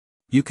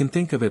You can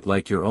think of it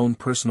like your own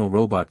personal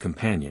robot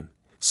companion,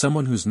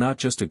 someone who's not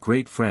just a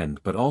great friend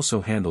but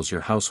also handles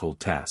your household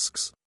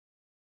tasks.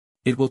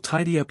 It will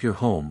tidy up your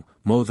home,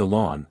 mow the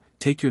lawn,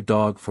 take your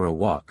dog for a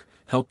walk,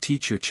 help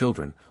teach your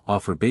children,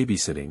 offer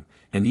babysitting,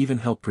 and even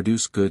help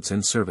produce goods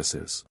and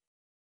services.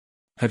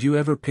 Have you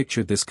ever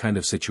pictured this kind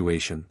of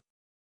situation?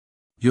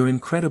 You're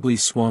incredibly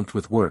swamped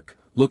with work,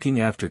 looking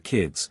after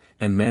kids,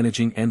 and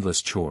managing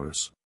endless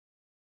chores.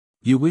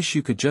 You wish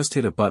you could just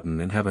hit a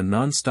button and have a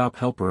non-stop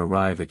helper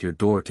arrive at your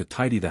door to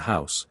tidy the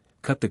house,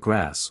 cut the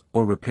grass,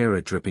 or repair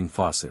a dripping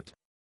faucet.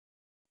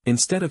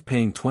 Instead of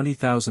paying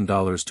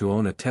 $20,000 to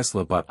own a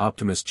Tesla-bought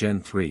Optimus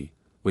Gen 3,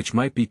 which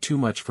might be too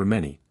much for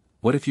many,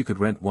 what if you could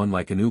rent one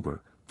like an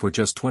Uber, for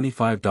just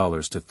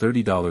 $25 to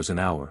 $30 an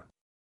hour?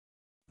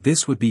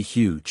 This would be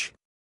huge.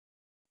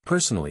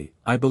 Personally,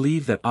 I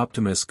believe that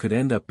Optimus could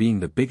end up being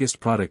the biggest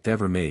product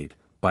ever made,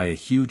 by a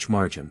huge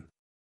margin.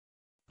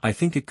 I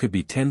think it could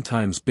be 10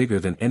 times bigger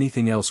than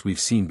anything else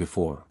we've seen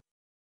before.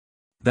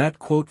 That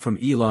quote from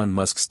Elon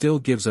Musk still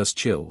gives us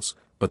chills,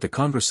 but the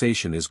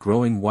conversation is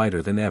growing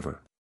wider than ever.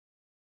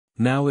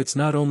 Now it's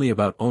not only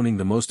about owning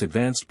the most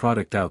advanced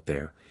product out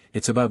there,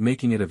 it's about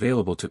making it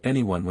available to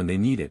anyone when they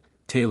need it,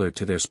 tailored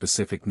to their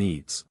specific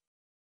needs.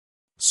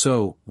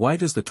 So, why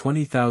does the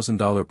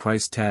 $20,000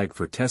 price tag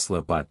for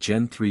Tesla-bought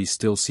Gen 3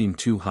 still seem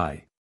too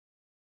high?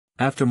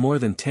 After more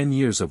than 10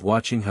 years of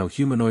watching how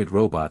humanoid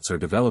robots are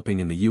developing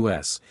in the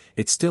US,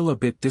 it's still a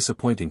bit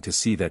disappointing to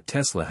see that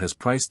Tesla has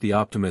priced the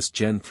Optimus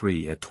Gen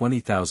 3 at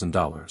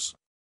 $20,000.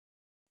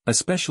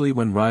 Especially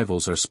when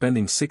rivals are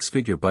spending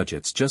six-figure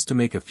budgets just to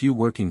make a few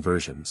working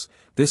versions,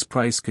 this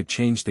price could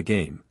change the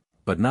game,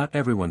 but not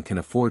everyone can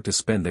afford to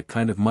spend that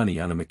kind of money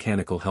on a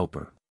mechanical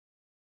helper.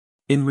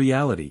 In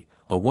reality,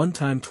 a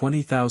one-time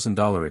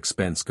 $20,000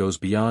 expense goes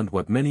beyond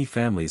what many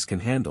families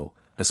can handle,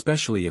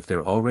 especially if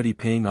they're already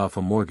paying off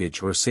a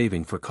mortgage or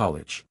saving for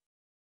college.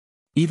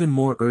 Even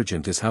more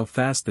urgent is how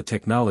fast the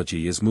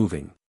technology is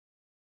moving.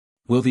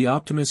 Will the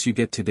Optimus you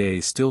get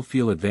today still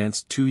feel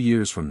advanced 2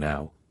 years from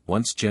now,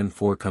 once Gen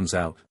 4 comes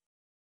out?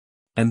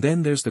 And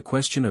then there's the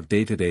question of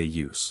day-to-day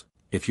use.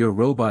 If your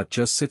robot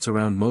just sits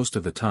around most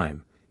of the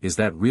time, is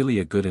that really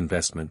a good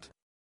investment?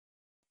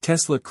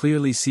 Tesla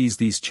clearly sees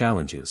these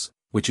challenges,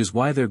 which is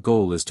why their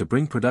goal is to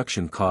bring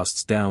production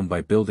costs down by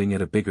building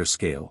at a bigger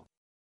scale.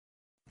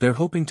 They're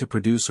hoping to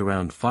produce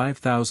around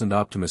 5,000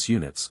 Optimus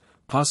units,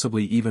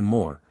 possibly even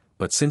more,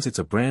 but since it's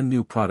a brand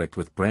new product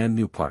with brand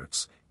new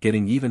parts,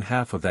 getting even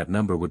half of that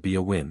number would be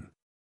a win.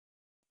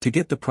 To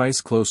get the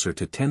price closer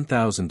to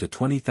 $10,000 to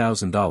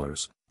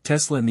 $20,000,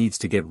 Tesla needs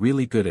to get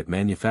really good at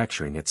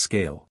manufacturing at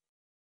scale.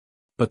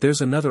 But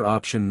there's another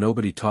option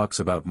nobody talks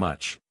about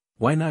much: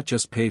 why not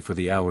just pay for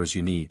the hours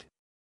you need?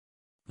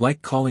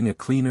 Like calling a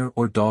cleaner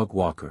or dog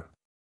walker.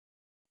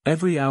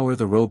 Every hour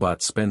the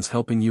robot spends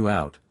helping you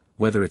out,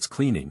 whether it's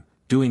cleaning,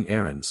 doing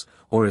errands,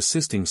 or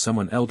assisting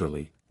someone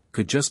elderly,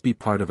 could just be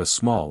part of a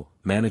small,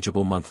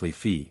 manageable monthly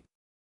fee.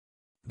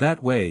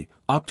 That way,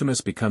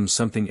 Optimus becomes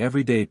something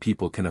everyday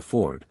people can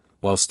afford,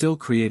 while still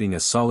creating a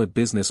solid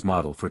business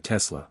model for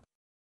Tesla.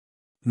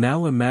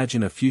 Now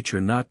imagine a future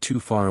not too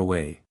far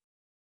away.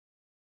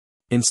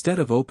 Instead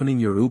of opening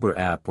your Uber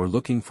app or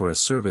looking for a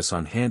service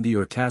on Handy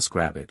or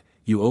TaskRabbit,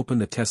 you open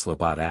the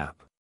Tesla-bot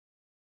app.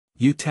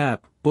 You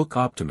tap, Book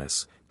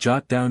Optimus,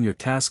 jot down your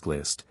task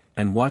list,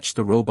 and watch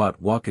the robot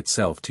walk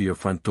itself to your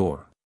front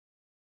door.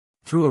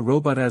 Through a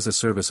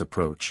robot-as-a-service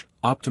approach,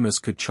 Optimus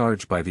could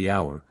charge by the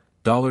hour,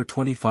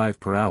 $25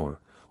 per hour,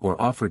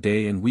 or offer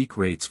day and week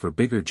rates for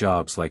bigger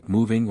jobs like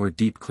moving or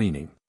deep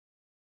cleaning.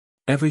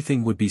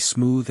 Everything would be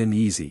smooth and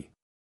easy.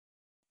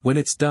 When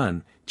it's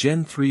done,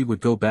 Gen 3 would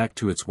go back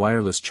to its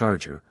wireless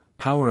charger,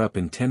 power up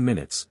in 10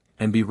 minutes,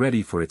 and be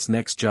ready for its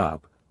next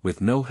job, with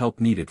no help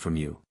needed from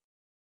you.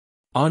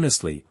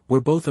 Honestly, we're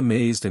both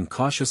amazed and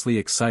cautiously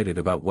excited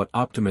about what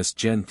Optimus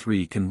Gen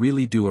 3 can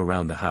really do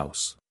around the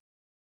house.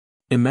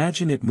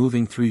 Imagine it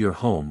moving through your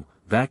home,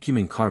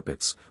 vacuuming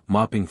carpets,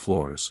 mopping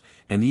floors,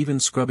 and even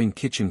scrubbing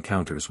kitchen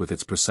counters with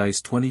its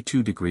precise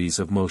 22 degrees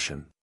of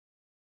motion.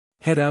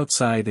 Head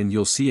outside and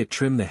you'll see it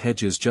trim the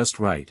hedges just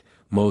right,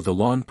 mow the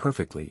lawn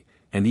perfectly,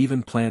 and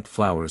even plant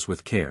flowers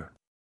with care.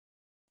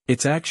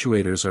 Its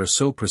actuators are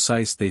so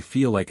precise they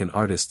feel like an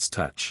artist's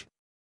touch.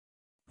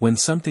 When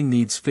something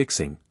needs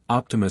fixing,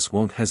 Optimus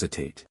won't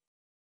hesitate.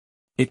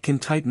 It can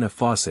tighten a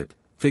faucet,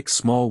 fix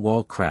small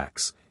wall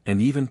cracks,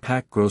 and even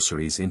pack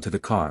groceries into the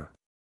car.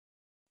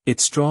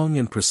 It's strong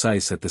and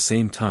precise at the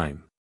same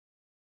time.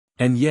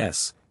 And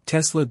yes,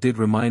 Tesla did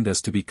remind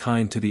us to be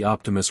kind to the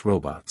Optimus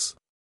robots.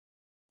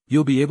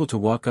 You'll be able to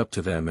walk up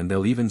to them and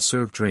they'll even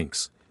serve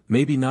drinks,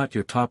 maybe not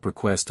your top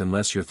request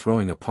unless you're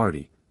throwing a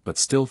party, but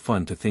still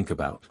fun to think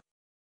about.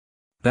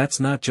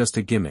 That's not just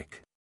a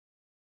gimmick.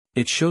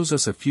 It shows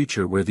us a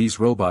future where these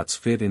robots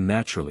fit in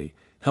naturally,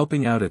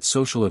 helping out at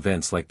social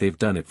events like they've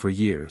done it for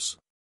years.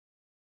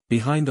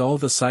 Behind all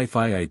the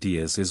sci-fi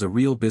ideas is a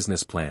real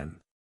business plan.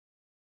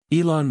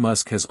 Elon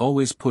Musk has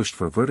always pushed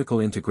for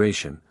vertical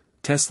integration.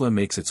 Tesla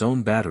makes its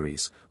own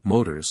batteries,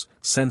 motors,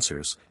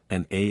 sensors,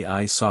 and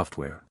AI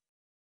software.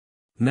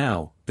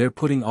 Now, they're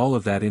putting all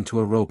of that into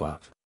a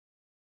robot.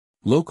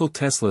 Local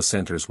Tesla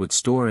centers would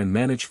store and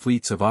manage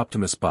fleets of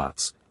Optimus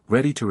bots,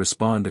 ready to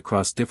respond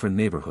across different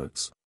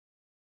neighborhoods.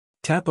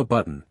 Tap a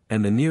button,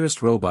 and the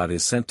nearest robot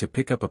is sent to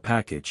pick up a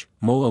package,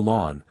 mow a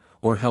lawn,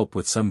 or help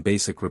with some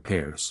basic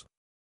repairs.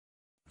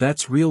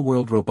 That's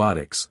real-world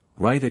robotics,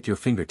 right at your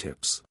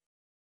fingertips.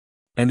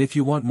 And if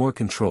you want more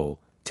control,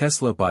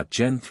 Tesla Bot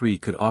Gen 3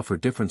 could offer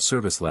different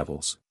service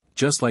levels,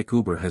 just like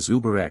Uber has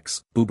Uber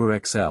X, Uber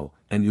XL,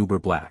 and Uber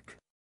Black.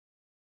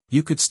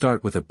 You could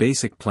start with a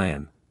basic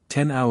plan,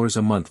 10 hours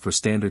a month for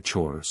standard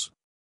chores.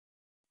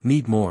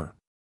 Need more?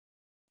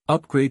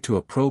 Upgrade to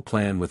a pro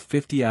plan with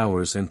 50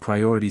 hours and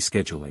priority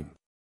scheduling.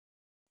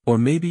 Or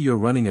maybe you're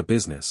running a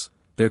business,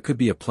 there could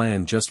be a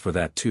plan just for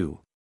that too.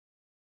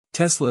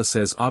 Tesla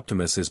says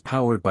Optimus is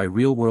powered by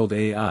real-world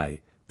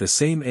AI, the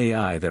same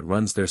AI that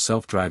runs their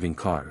self-driving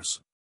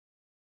cars.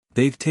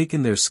 They've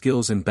taken their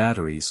skills in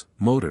batteries,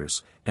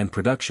 motors, and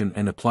production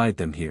and applied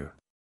them here.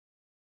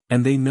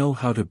 And they know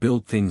how to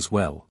build things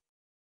well.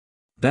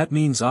 That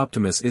means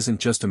Optimus isn't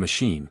just a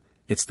machine,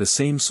 it's the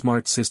same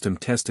smart system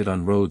tested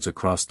on roads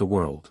across the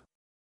world.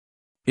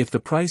 If the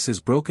price is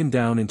broken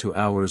down into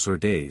hours or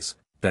days,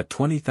 that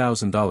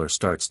 $20,000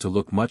 starts to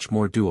look much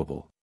more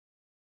doable.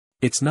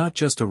 It's not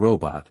just a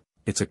robot,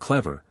 it's a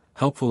clever,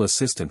 helpful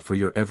assistant for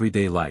your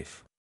everyday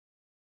life.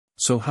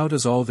 So how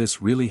does all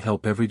this really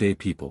help everyday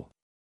people?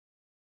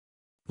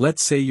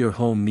 Let's say your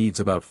home needs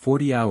about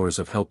 40 hours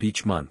of help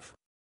each month.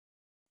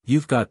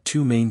 You've got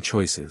two main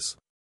choices.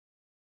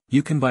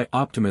 You can buy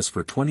Optimus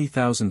for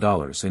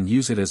 $20,000 and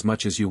use it as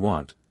much as you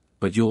want,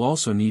 but you'll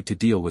also need to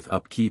deal with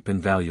upkeep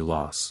and value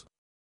loss.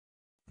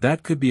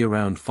 That could be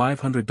around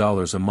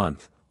 $500 a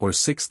month, or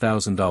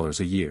 $6,000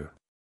 a year.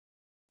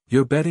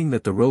 You're betting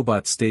that the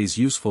robot stays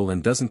useful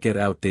and doesn't get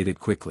outdated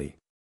quickly.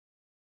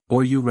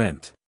 Or you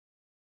rent.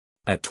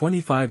 At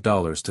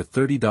 $25 to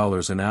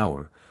 $30 an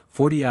hour,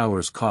 40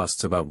 hours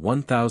costs about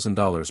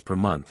 $1,000 per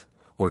month,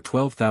 or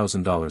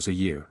 $12,000 a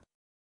year.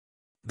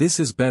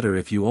 This is better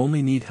if you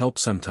only need help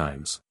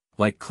sometimes,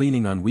 like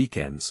cleaning on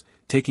weekends,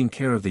 taking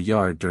care of the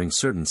yard during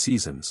certain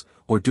seasons,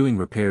 or doing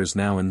repairs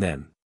now and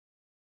then.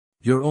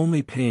 You're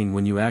only paying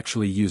when you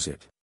actually use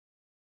it.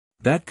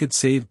 That could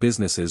save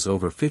businesses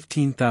over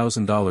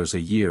 $15,000 a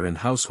year and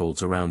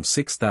households around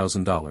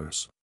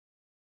 $6,000.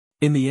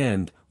 In the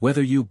end,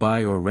 whether you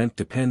buy or rent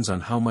depends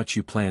on how much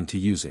you plan to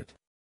use it.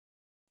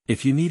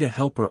 If you need a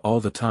helper all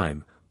the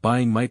time,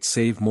 buying might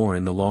save more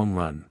in the long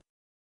run.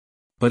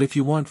 But if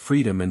you want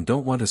freedom and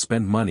don't want to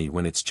spend money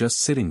when it's just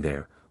sitting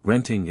there,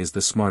 renting is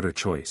the smarter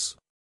choice.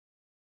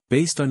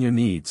 Based on your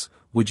needs,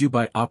 would you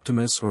buy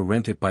Optimus or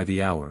rent it by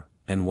the hour,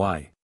 and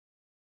why?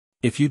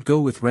 If you'd go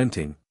with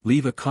renting,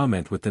 leave a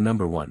comment with the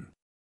number 1.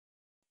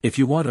 If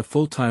you want a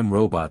full-time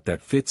robot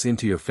that fits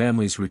into your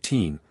family's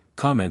routine,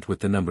 comment with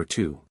the number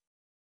 2.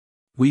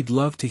 We'd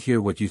love to hear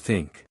what you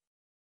think.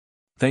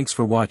 Thanks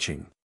for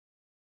watching.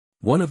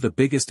 One of the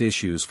biggest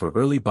issues for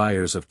early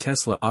buyers of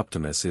Tesla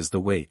Optimus is the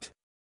wait.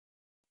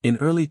 In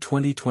early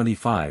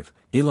 2025,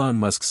 Elon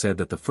Musk said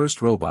that the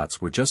first robots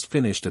were just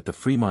finished at the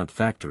Fremont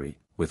factory,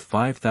 with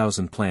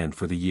 5,000 planned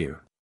for the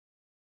year.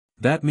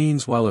 That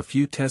means while a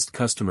few test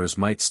customers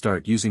might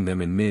start using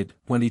them in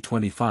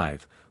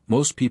mid-2025,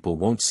 most people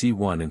won't see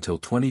one until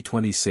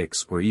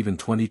 2026 or even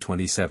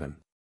 2027.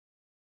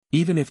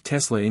 Even if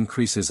Tesla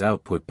increases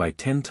output by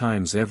 10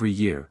 times every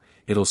year,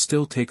 it'll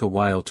still take a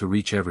while to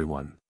reach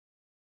everyone.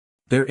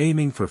 They're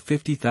aiming for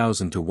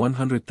 50,000 to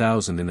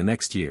 100,000 in the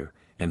next year,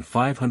 and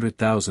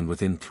 500,000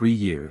 within 3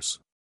 years.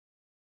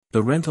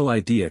 The rental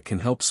idea can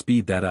help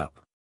speed that up.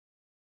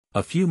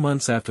 A few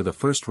months after the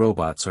first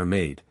robots are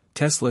made,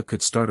 Tesla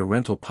could start a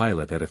rental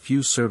pilot at a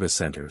few service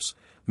centers,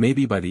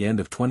 maybe by the end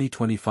of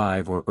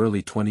 2025 or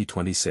early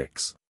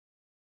 2026.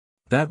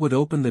 That would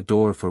open the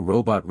door for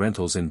robot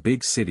rentals in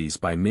big cities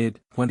by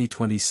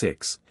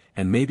mid-2026,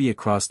 and maybe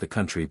across the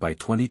country by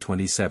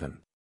 2027.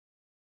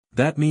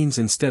 That means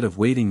instead of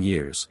waiting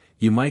years,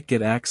 you might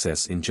get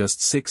access in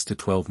just 6 to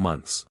 12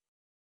 months.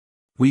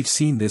 We've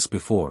seen this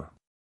before.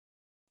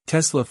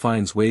 Tesla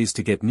finds ways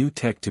to get new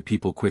tech to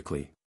people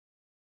quickly.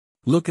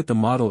 Look at the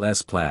Model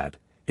S Plaid,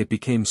 it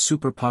became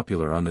super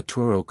popular on the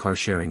Turo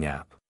car-sharing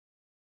app.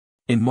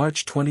 In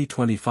March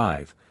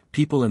 2025,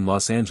 people in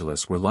Los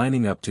Angeles were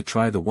lining up to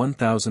try the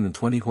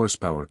 1,020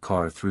 horsepower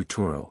car through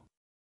Turo.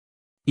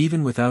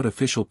 Even without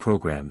official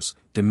programs,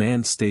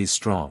 demand stays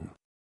strong.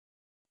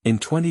 In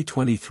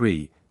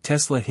 2023,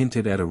 Tesla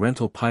hinted at a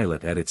rental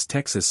pilot at its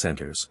Texas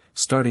centers,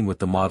 starting with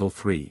the Model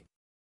 3.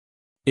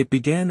 It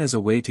began as a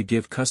way to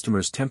give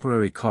customers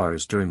temporary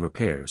cars during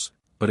repairs,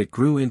 but it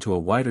grew into a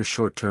wider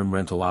short-term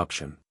rental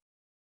option.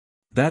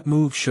 That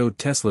move showed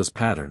Tesla's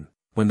pattern: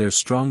 when there's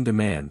strong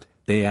demand,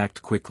 they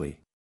act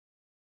quickly.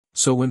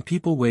 So when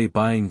people weigh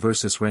buying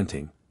versus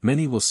renting,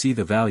 many will see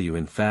the value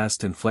in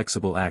fast and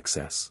flexible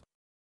access.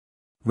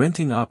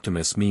 Renting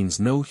Optimus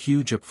means no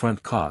huge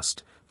upfront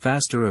cost,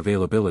 faster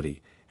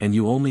availability, and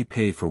you only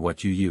pay for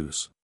what you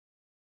use.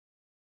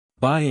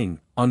 Buying,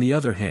 on the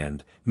other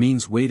hand,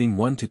 means waiting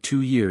 1 to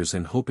 2 years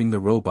and hoping the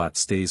robot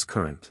stays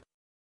current.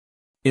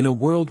 In a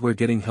world where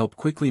getting help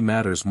quickly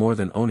matters more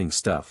than owning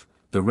stuff,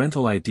 the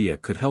rental idea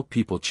could help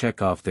people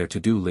check off their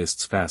to-do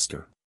lists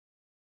faster.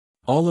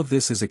 All of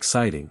this is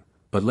exciting,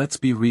 but let's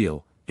be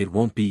real, it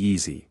won't be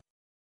easy.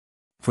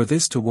 For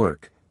this to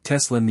work,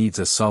 Tesla needs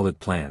a solid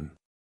plan.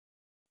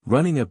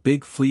 Running a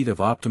big fleet of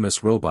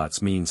Optimus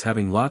robots means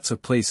having lots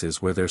of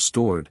places where they're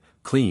stored,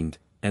 cleaned,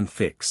 and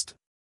fixed.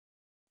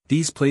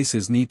 These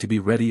places need to be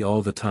ready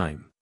all the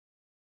time.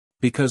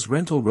 Because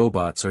rental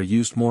robots are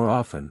used more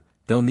often,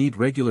 they'll need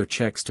regular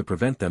checks to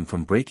prevent them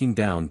from breaking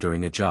down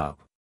during a job.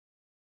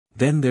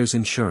 Then there's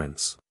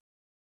insurance.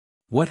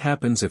 What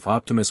happens if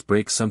Optimus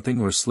breaks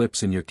something or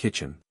slips in your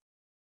kitchen?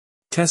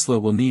 Tesla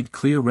will need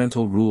clear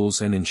rental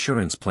rules and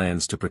insurance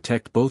plans to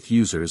protect both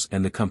users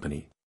and the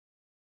company.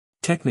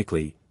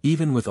 Technically,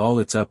 even with all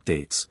its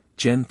updates,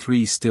 Gen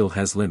 3 still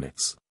has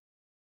limits.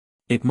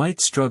 It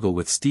might struggle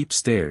with steep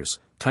stairs,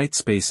 tight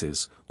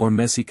spaces, or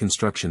messy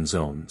construction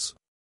zones.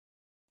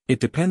 It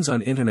depends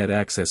on internet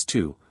access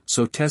too,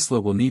 so Tesla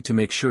will need to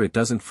make sure it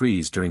doesn't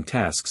freeze during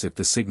tasks if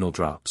the signal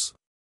drops.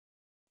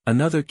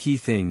 Another key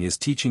thing is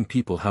teaching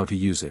people how to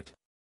use it.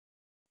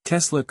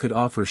 Tesla could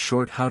offer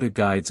short how-to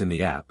guides in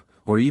the app,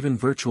 or even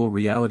virtual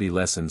reality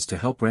lessons to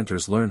help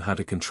renters learn how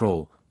to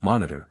control,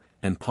 monitor,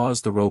 and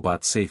pause the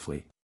robot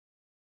safely.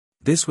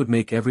 This would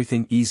make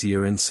everything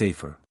easier and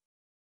safer.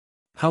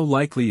 How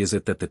likely is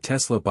it that the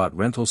Tesla bot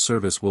rental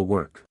service will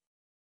work?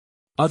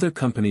 Other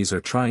companies are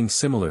trying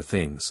similar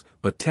things,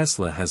 but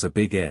Tesla has a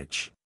big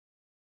edge.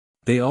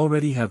 They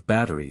already have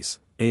batteries,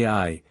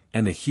 AI,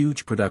 and a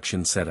huge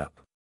production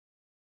setup.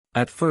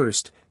 At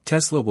first,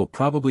 Tesla will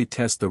probably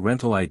test the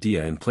rental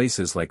idea in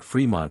places like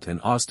Fremont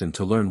and Austin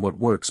to learn what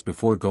works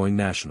before going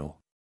national.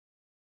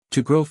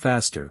 To grow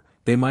faster,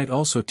 they might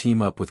also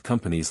team up with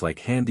companies like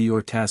Handy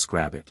or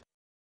TaskRabbit.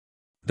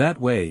 That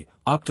way,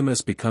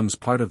 Optimus becomes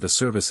part of the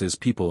services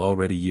people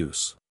already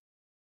use.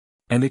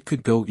 And it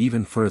could go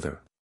even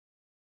further.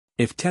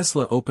 If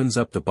Tesla opens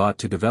up the bot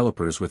to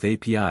developers with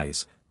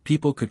APIs,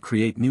 people could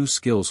create new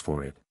skills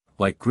for it,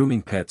 like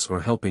grooming pets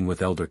or helping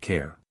with elder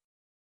care.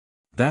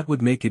 That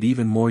would make it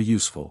even more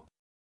useful.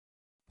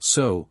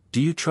 So,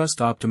 do you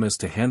trust Optimus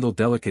to handle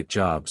delicate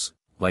jobs,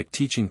 like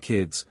teaching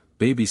kids,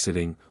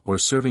 babysitting, or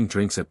serving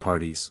drinks at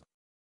parties?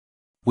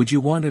 Would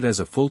you want it as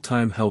a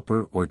full-time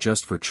helper or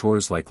just for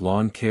chores like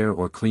lawn care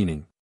or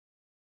cleaning?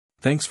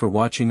 Thanks for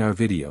watching our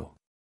video.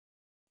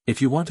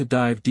 If you want to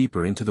dive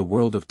deeper into the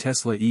world of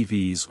Tesla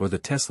EVs or the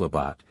Tesla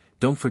bot,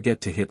 don't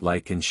forget to hit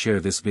like and share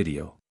this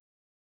video.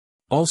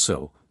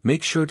 Also,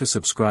 make sure to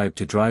subscribe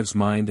to Drive's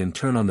Mind and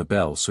turn on the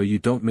bell so you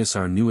don't miss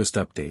our newest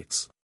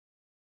updates.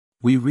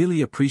 We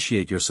really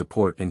appreciate your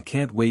support and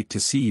can't wait to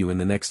see you in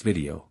the next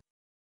video.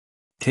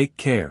 Take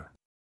care.